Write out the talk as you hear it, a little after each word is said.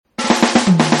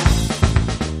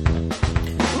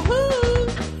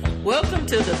Welcome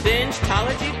to the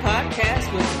Bingetology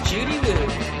Podcast with Judy Wu,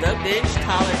 the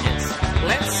Bingetologist.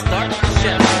 Let's start the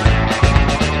show.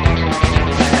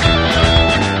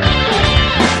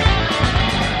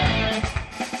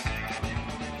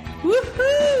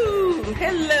 Woohoo!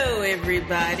 Hello,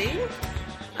 everybody.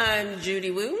 I'm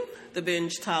Judy Wu, the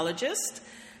Bingetologist,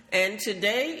 and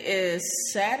today is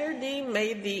Saturday,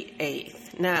 May the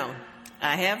 8th. Now,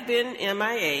 I have been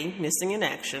MIA, missing in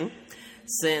action,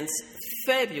 since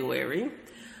February.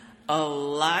 A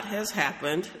lot has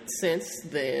happened since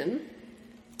then.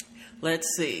 Let's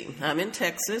see. I'm in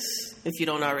Texas, if you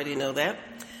don't already know that.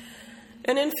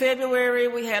 And in February,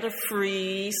 we had a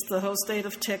freeze. The whole state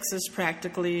of Texas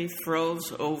practically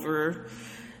froze over.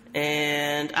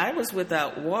 And I was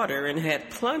without water and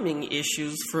had plumbing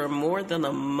issues for more than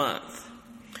a month.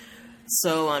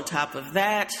 So on top of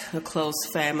that, a close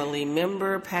family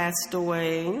member passed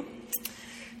away.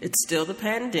 It's still the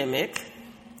pandemic.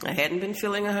 I hadn't been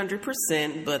feeling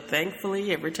 100%, but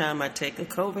thankfully, every time I take a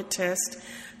COVID test,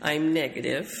 I'm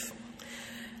negative.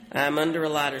 I'm under a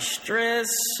lot of stress,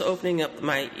 opening up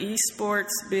my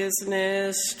esports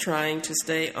business, trying to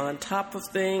stay on top of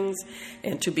things.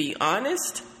 And to be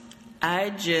honest,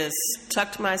 I just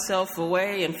tucked myself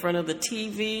away in front of the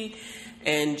TV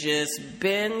and just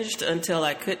binged until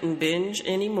I couldn't binge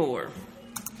anymore.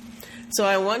 So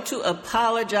I want to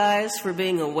apologize for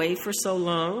being away for so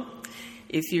long.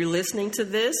 If you're listening to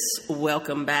this,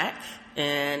 welcome back.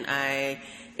 And I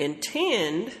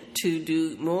intend to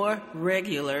do more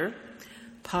regular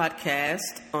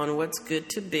podcasts on what's good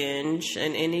to binge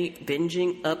and any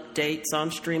binging updates on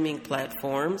streaming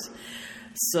platforms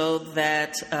so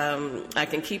that I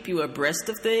can keep you abreast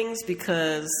of things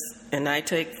and I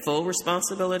take full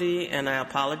responsibility and I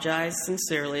apologize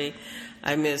sincerely.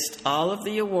 I missed all of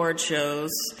the award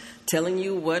shows, telling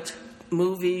you what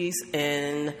movies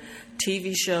and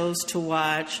TV shows to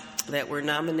watch that were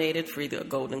nominated for either a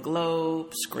Golden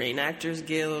Globe, Screen Actors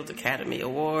Guild, Academy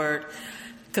Award,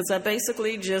 because I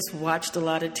basically just watched a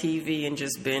lot of TV and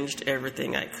just binged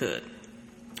everything I could.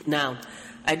 Now,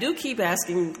 I do keep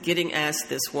getting asked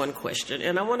this one question,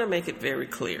 and I want to make it very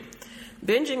clear.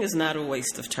 Binging is not a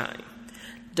waste of time.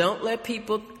 Don't let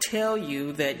people tell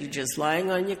you that you're just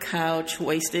lying on your couch,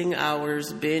 wasting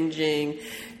hours, binging,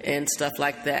 and stuff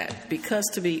like that. Because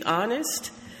to be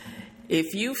honest,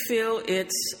 if you feel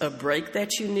it's a break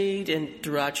that you need and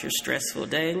throughout your stressful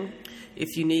day,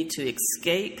 if you need to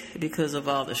escape because of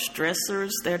all the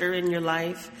stressors that are in your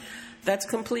life, that's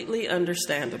completely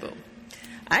understandable.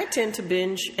 I tend to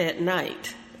binge at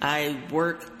night. I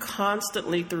work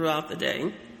constantly throughout the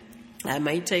day. I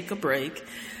may take a break,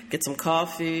 get some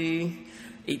coffee,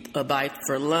 eat a bite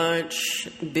for lunch,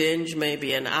 binge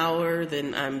maybe an hour,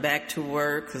 then I'm back to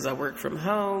work because I work from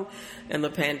home, and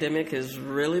the pandemic has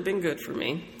really been good for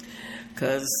me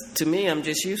because to me, I'm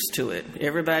just used to it.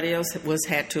 Everybody else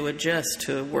had to adjust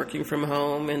to working from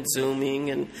home and Zooming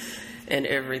and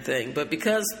everything. But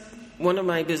because one of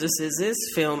my businesses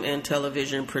is film and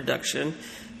television production,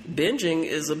 binging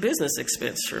is a business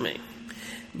expense for me.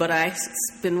 But I've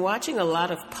been watching a lot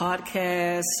of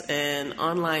podcasts and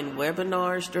online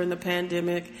webinars during the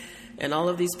pandemic, and all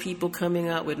of these people coming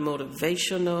out with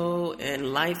motivational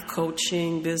and life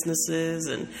coaching businesses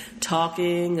and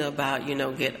talking about,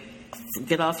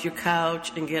 get off your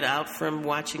couch and get out from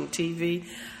watching TV.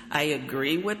 I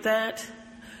agree with that.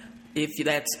 If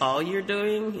that's all you're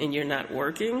doing and you're not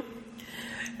working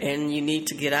and you need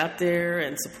to get out there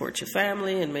and support your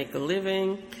family and make a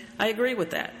living, I agree with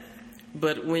that.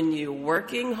 But when you're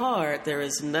working hard, there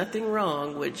is nothing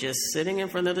wrong with just sitting in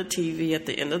front of the TV at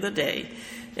the end of the day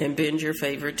and binge your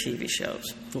favorite TV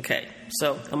shows. Okay,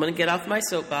 so I'm going to get off my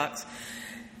soapbox.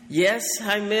 Yes,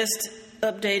 I missed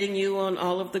updating you on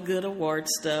all of the good award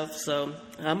stuff, so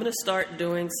I'm going to start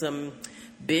doing some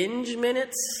binge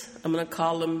minutes. I'm going to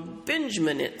call them binge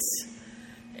minutes.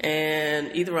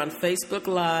 And either on Facebook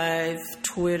Live,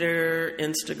 Twitter,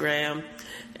 Instagram,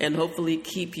 and hopefully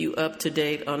keep you up to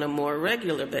date on a more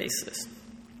regular basis.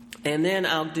 And then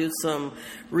I'll do some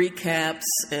recaps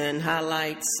and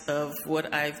highlights of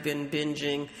what I've been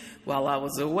binging while I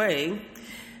was away.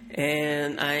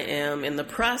 And I am in the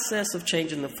process of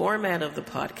changing the format of the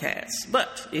podcast.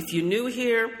 But if you're new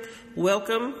here,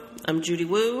 welcome. I'm Judy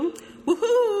Wu.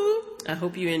 Woohoo! I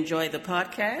hope you enjoy the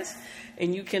podcast.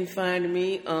 And you can find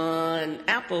me on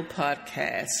Apple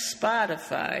Podcasts,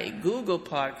 Spotify, Google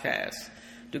Podcasts.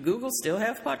 Do Google still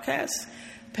have podcasts?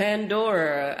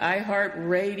 Pandora,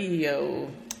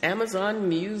 iHeartRadio, Amazon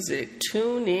Music,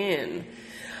 TuneIn,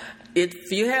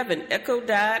 If you have an Echo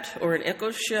Dot or an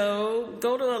Echo Show,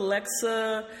 go to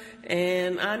Alexa,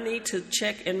 and I need to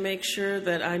check and make sure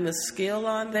that I'm a skill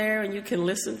on there, and you can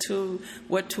listen to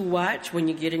what to watch when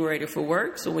you're getting ready for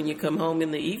work. So when you come home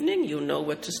in the evening, you'll know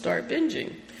what to start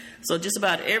binging. So just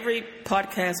about every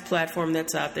podcast platform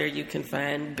that's out there, you can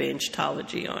find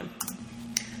Bingetology on.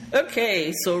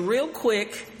 Okay, so real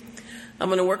quick, I'm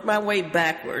going to work my way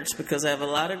backwards because I have a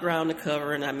lot of ground to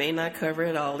cover, and I may not cover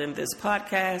it all in this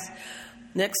podcast.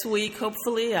 Next week,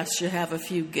 hopefully, I should have a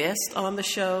few guests on the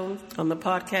show, on the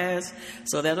podcast.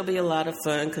 So that'll be a lot of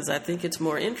fun because I think it's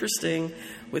more interesting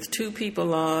with two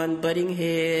people on, butting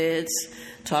heads,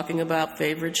 talking about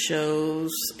favorite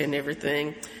shows and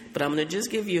everything. But I'm going to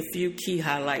just give you a few key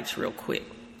highlights real quick.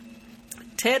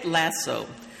 Ted Lasso,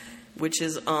 which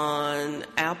is on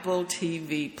Apple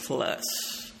TV Plus,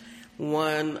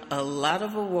 won a lot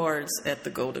of awards at the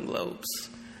Golden Globes.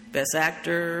 Best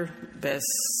Actor, Best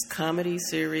Comedy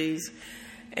Series.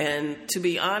 And to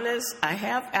be honest, I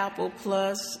have Apple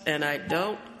Plus, and I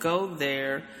don't go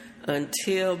there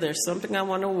until there's something I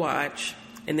want to watch,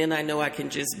 and then I know I can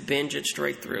just binge it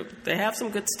straight through. They have some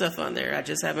good stuff on there. I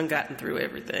just haven't gotten through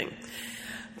everything.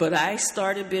 But I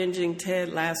started binging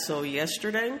Ted Lasso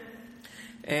yesterday,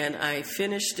 and I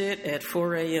finished it at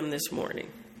 4 a.m. this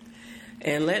morning.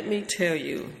 And let me tell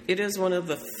you, it is one of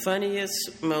the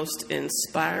funniest, most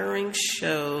inspiring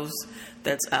shows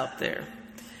that's out there.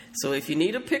 So if you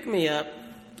need a pick-me-up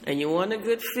and you want a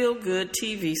good feel-good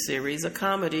TV series, a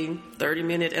comedy,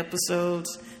 30-minute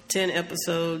episodes, 10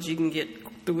 episodes, you can get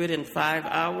through it in 5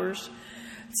 hours.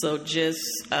 So just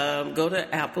go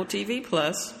to Apple TV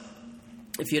Plus.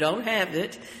 If you don't have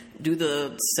it, do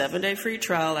the 7-day free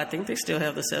trial. I think they still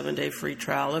have the 7-day free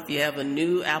trial. If you have a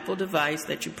new Apple device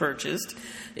that you purchased,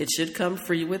 it should come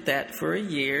free with that for a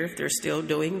year if they're still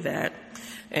doing that.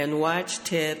 And watch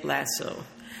Ted Lasso.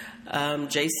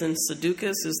 Jason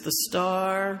Sudeikis is the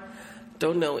star.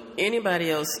 Don't know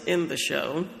anybody else in the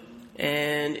show.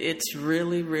 And it's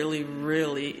really, really,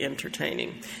 really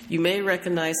entertaining. You may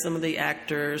recognize some of the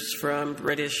actors from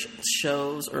British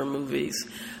shows or movies.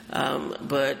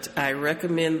 But I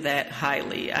recommend that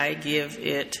highly. I give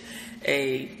it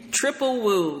a triple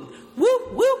woo. Woo,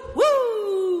 woo,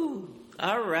 woo!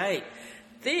 All right.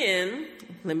 Then,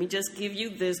 let me just give you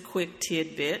this quick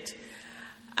tidbit.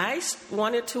 I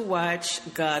wanted to watch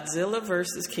Godzilla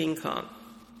vs. King Kong.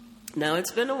 Now,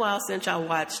 it's been a while since I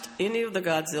watched any of the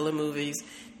Godzilla movies,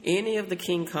 any of the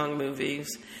King Kong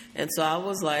movies. And so I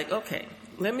was like, okay,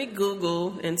 let me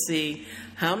Google and see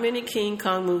how many King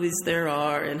Kong movies there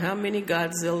are and how many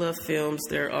Godzilla films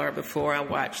there are before I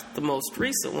watch the most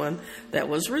recent one that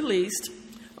was released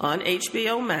on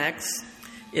HBO Max.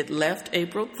 It left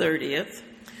April 30th.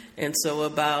 And so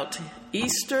about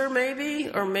Easter maybe,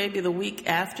 or maybe the week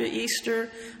after Easter,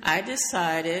 I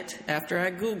decided, after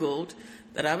I Googled,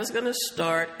 that I was going to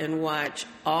start and watch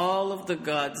all of the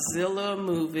Godzilla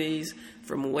movies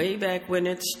from way back when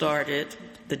it started,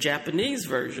 the Japanese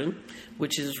version,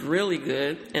 which is really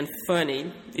good and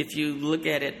funny. If you look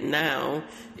at it now,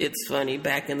 it's funny.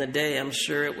 Back in the day, I'm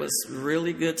sure it was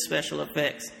really good special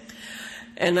effects.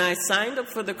 And I signed up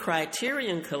for the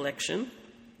Criterion Collection,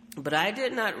 but I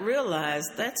did not realize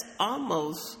that's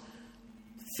almost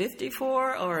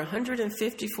 54 or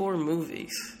 154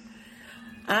 movies.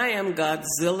 I am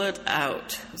Godzilla'd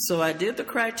out. So I did the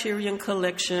Criterion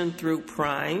Collection through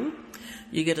Prime.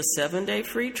 You get a 7-day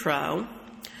free trial.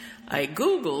 I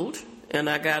Googled, and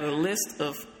I got a list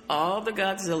of all the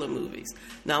Godzilla movies.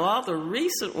 Now, all the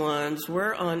recent ones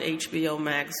were on HBO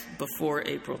Max before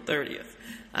April 30th.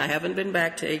 I haven't been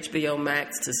back to HBO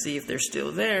Max to see if they're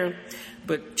still there,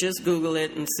 but just Google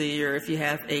it and see, or if you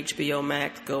have HBO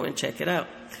Max, go and check it out.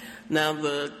 Now,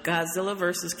 the Godzilla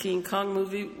vs. King Kong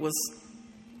movie was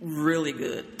really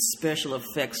good. Special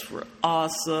effects were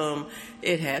awesome.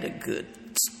 It had a good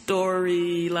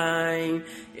storyline.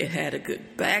 It had a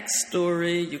good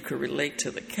backstory. You could relate to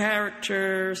the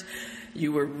characters.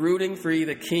 You were rooting for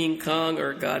either King Kong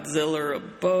or Godzilla or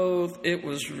both. It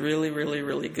was really, really,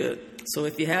 really good. So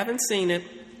if you haven't seen it,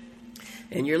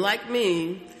 and you're like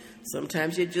me,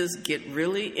 sometimes you just get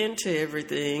really into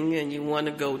everything and you want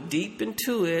to go deep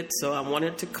into it. So I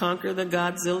wanted to conquer the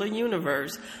Godzilla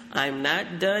universe. I'm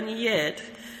not done yet.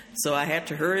 So I had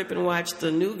to hurry up and watch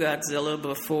the new Godzilla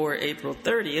before April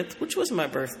 30th, which was my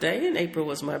birthday, and April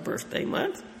was my birthday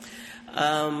month.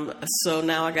 So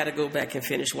now I got to go back and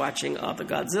finish watching all the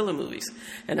Godzilla movies.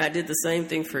 And I did the same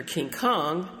thing for King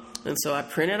Kong. And so I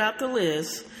printed out the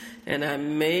list, and I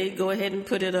may go ahead and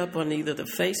put it up on either the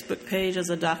Facebook page as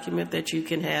a document that you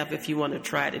can have if you want to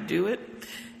try to do it.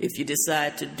 If you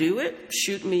decide to do it,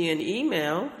 shoot me an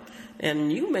email,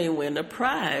 and you may win a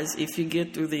prize if you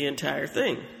get through the entire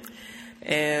thing.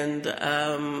 And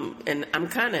I'm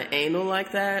kind of anal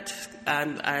like that.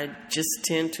 I just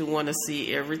tend to want to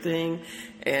see everything,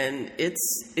 and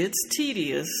it's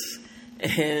tedious,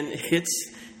 and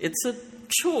it's a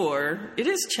chore. It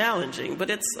is challenging, but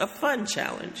it's a fun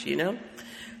challenge, you know.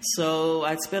 So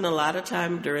I spent a lot of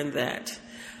time during that.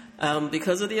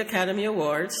 Because of the Academy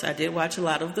Awards, I did watch a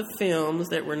lot of the films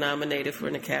that were nominated for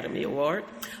an Academy Award.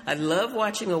 I love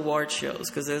watching award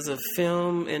shows because as a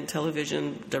film and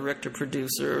television director,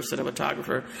 producer, or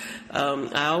cinematographer,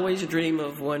 I always dream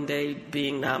of one day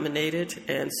being nominated,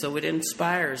 and so it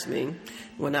inspires me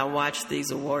when I watch these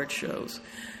award shows.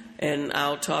 And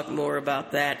I'll talk more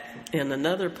about that in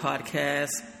another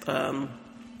podcast,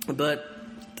 but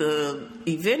the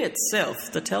event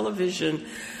itself, the television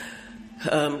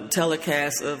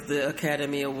telecast of the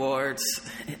Academy Awards,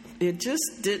 it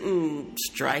just didn't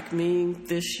strike me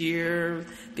this year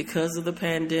because of the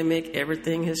pandemic.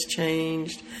 Everything has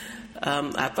changed.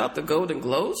 I thought the Golden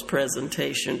Globes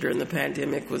presentation during the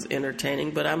pandemic was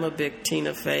entertaining, but I'm a big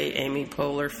Tina Fey, Amy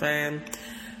Poehler fan.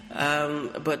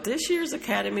 But this year's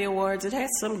Academy Awards, it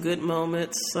has some good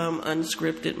moments, some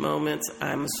unscripted moments,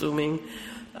 I'm assuming.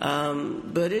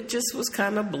 But it just was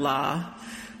kind of blah.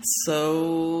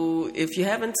 So if you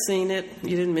haven't seen it,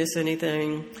 you didn't miss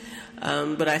anything.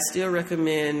 But I still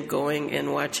recommend going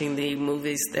and watching the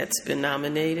movies that's been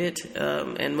nominated.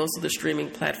 And most of the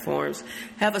streaming platforms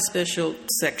have a special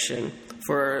section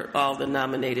for all the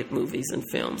nominated movies and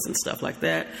films and stuff like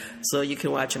that. So you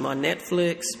can watch them on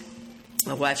Netflix.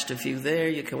 I watched a few there.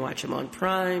 You can watch them on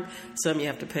Prime. Some you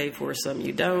have to pay for, some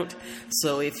you don't.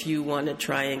 So if you want to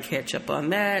try and catch up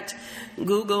on that,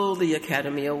 Google the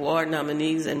Academy Award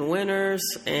nominees and winners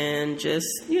and just,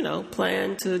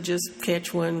 plan to just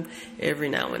catch one every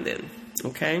now and then.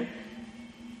 Okay?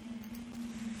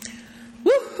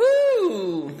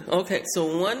 Woohoo! Okay,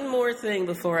 so one more thing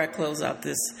before I close out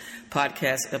this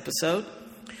podcast episode.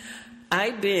 I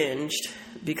binged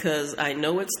because I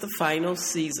know it's the final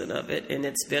season of it, and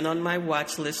it's been on my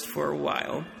watch list for a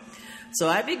while. So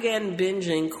I began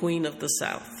binging Queen of the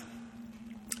South.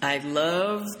 I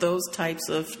love those types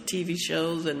of TV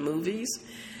shows and movies,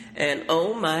 and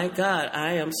oh my God,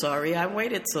 I am sorry I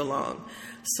waited so long.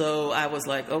 So I was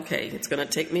like, okay, it's going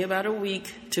to take me about a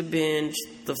week to binge.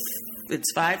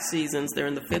 It's 5 seasons. They're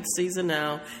in the 5th season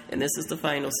now, and this is the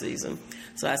final season.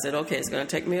 So I said, okay, it's going to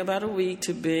take me about a week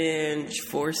to binge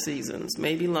 4 seasons,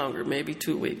 maybe longer, maybe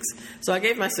 2 weeks. So I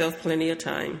gave myself plenty of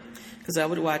time because I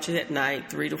would watch it at night,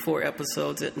 3 to 4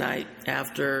 episodes at night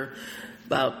after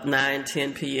about 9,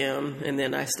 10 p.m., and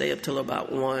then I stay up till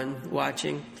about 1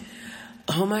 watching.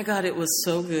 Oh, my God, it was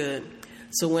so good.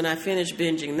 So when I finished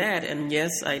binging that, and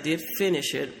yes, I did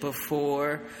finish it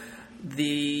before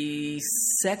the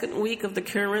second week of the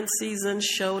current season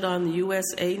showed on the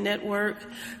USA Network.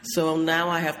 So now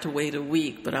I have to wait a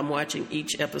week, but I'm watching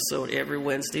each episode every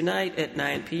Wednesday night at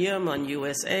 9 p.m. on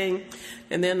USA.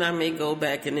 And then I may go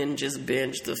back and then just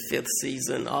binge the 5th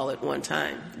season all at one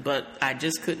time. But I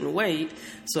just couldn't wait,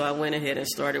 so I went ahead and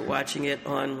started watching it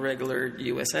on regular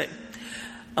USA.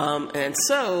 And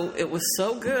so it was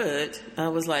so good. I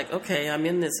was like, okay, I'm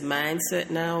in this mindset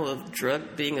now of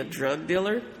being a drug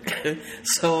dealer.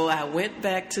 So I went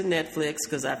back to Netflix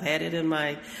because I've had it in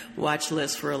my watch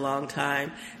list for a long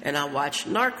time, and I watched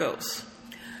Narcos.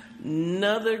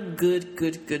 Another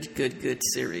good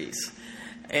series.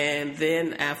 And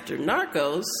then after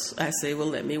Narcos, I say, well,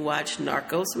 let me watch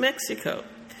Narcos Mexico.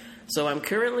 So I'm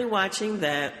currently watching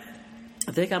that.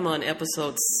 I think I'm on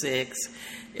episode 6.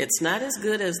 It's not as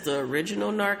good as the original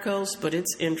Narcos, but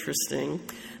it's interesting.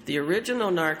 The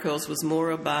original Narcos was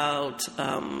more about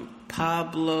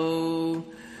Pablo,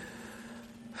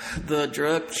 the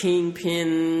drug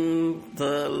kingpin,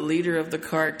 the leader of the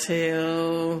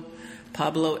cartel,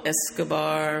 Pablo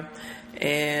Escobar,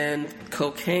 and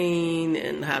cocaine,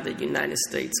 and how the United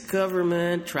States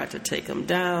government tried to take him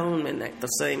down, and at the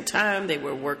same time they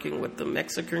were working with the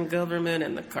Mexican government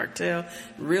and the cartel.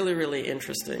 Really, really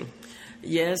interesting.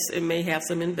 Yes, it may have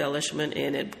some embellishment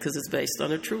in it because it's based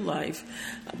on a true life,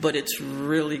 but it's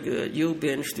really good. You'll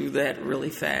binge through that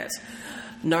really fast.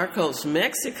 Narcos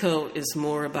Mexico is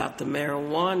more about the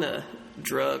marijuana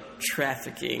drug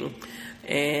trafficking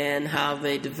and how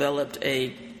they developed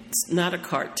not a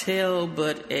cartel,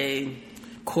 but a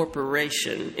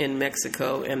corporation in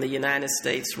Mexico and the United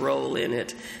States' role in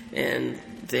it. And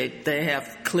they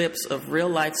have clips of real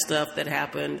life stuff that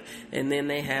happened, and then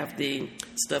they have the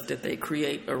stuff that they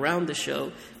create around the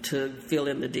show to fill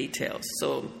in the details.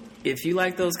 So if you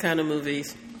like those kind of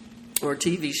movies or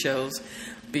TV shows,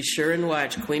 be sure and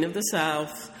watch Queen of the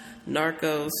South,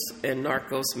 Narcos, and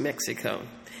Narcos Mexico.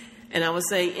 And I was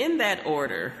saying in that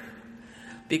order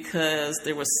because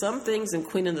there were some things in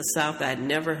Queen of the South that I'd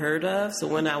never heard of. So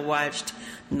when I watched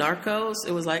Narcos,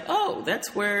 it was like, oh,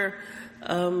 that's where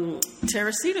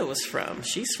Teresita was from.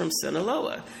 She's from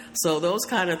Sinaloa. So those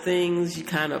kind of things you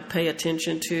kind of pay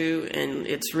attention to, and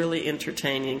it's really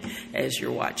entertaining as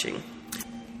you're watching.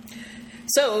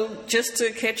 So just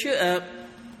to catch you up,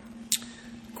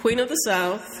 Queen of the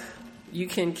South, you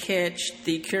can catch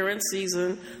the current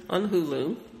season on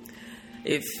Hulu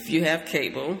if you have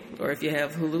cable, or if you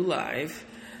have Hulu Live.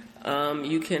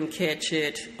 You can catch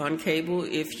it on cable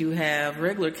if you have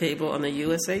regular cable on the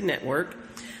USA Network.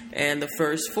 And the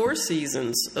first 4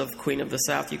 seasons of Queen of the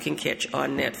South you can catch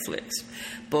on Netflix.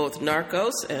 Both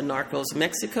Narcos and Narcos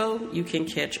Mexico you can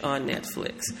catch on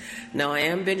Netflix. Now I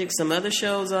am binging some other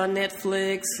shows on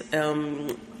Netflix.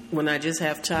 When I just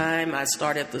have time, I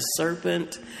start at The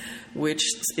Serpent, which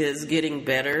is getting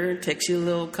better. It takes you a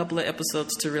little couple of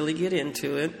episodes to really get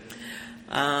into it.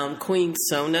 Queen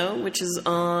Sono, which is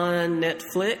on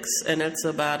Netflix, and it's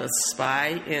about a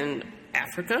spy in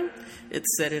Africa.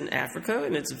 It's set in Africa,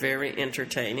 and it's very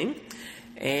entertaining.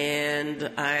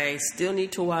 And I still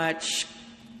need to watch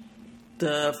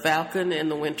The Falcon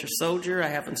and the Winter Soldier. I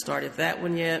haven't started that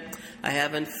one yet. I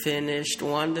haven't finished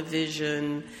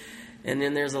WandaVision. And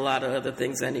then there's a lot of other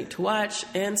things I need to watch,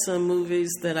 and some movies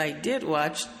that I did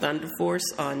watch. Thunder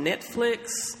Force on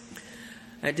Netflix.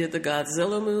 I did the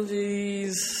Godzilla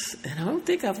movies, and I don't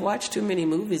think I've watched too many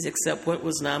movies except what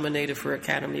was nominated for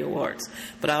Academy Awards.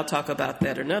 But I'll talk about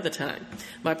that another time.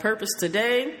 My purpose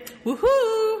today,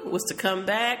 was to come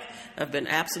back. I've been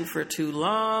absent for too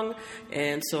long,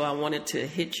 and so I wanted to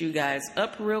hit you guys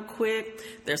up real quick.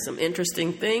 There's some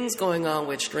interesting things going on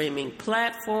with streaming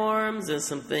platforms and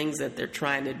some things that they're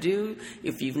trying to do.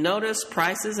 If you've noticed,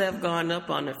 prices have gone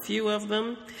up on a few of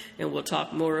them, and we'll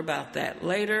talk more about that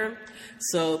later.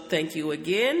 So thank you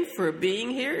again for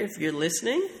being here. If you're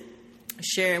listening,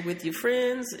 share it with your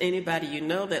friends, anybody you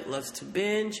know that loves to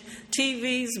binge,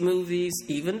 TVs, movies,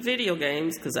 even video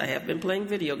games, because I have been playing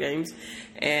video games.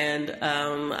 And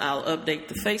I'll update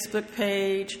the Facebook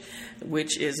page,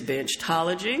 which is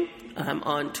Bingetology. I'm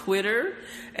on Twitter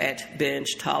at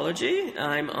Bingetology.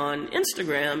 I'm on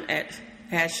Instagram at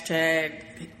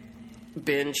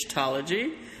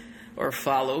 #Bingetology. Or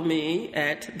follow me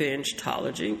at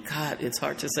Bingetology. God, it's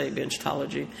hard to say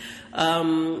Bingetology.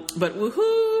 But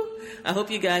woohoo! I hope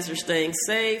you guys are staying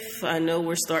safe. I know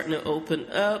we're starting to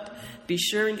open up. Be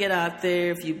sure and get out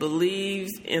there if you believe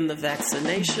in the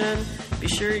vaccination. Be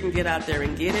sure you can get out there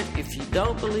and get it. If you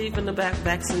don't believe in the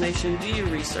vaccination, do your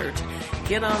research.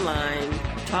 Get online.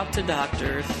 Talk to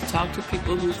doctors. Talk to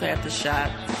people who've had the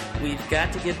shot. We've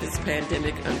got to get this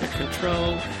pandemic under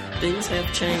control. Things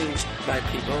have changed, my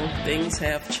people. Things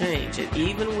have changed. And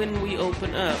even when we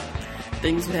open up,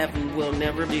 things will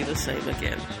never be the same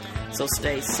again. So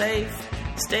stay safe,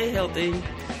 stay healthy,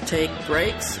 take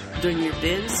breaks during your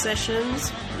binge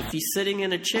sessions. If you're sitting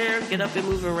in a chair, get up and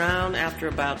move around after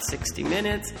about 60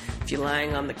 minutes. If you're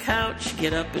lying on the couch,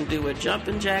 get up and do a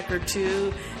jumping jack or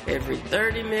two every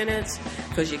 30 minutes,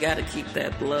 because you got to keep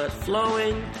that blood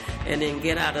flowing. And then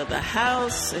get out of the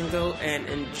house and go and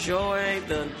enjoy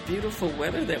the beautiful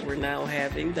weather that we're now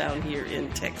having down here in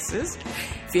Texas.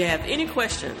 If you have any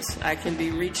questions, I can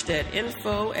be reached at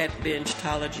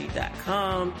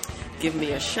info@bingetology.com. Give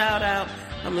me a shout out.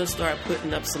 I'm going to start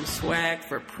putting up some swag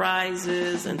for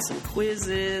prizes and some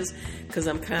quizzes, because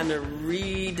I'm kind of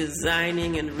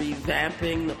redesigning and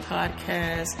revamping the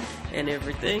podcast and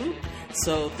everything.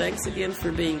 So thanks again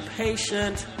for being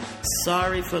patient.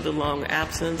 Sorry for the long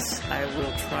absence. I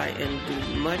will try and do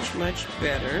much, much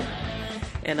better.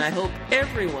 And I hope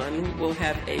everyone will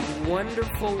have a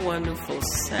wonderful, wonderful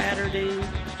Saturday.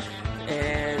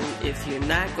 And if you're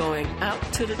not going out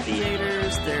to the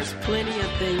theaters, there's plenty of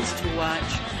things to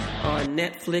watch on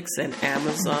Netflix and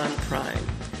Amazon Prime.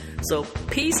 So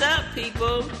peace out,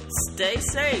 people. Stay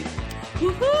safe.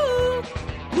 Woohoo!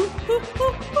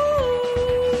 Woo-hoo-hoo-hoo!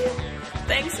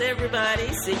 Thanks, everybody.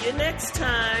 See you next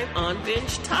time on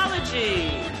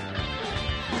Bingetology.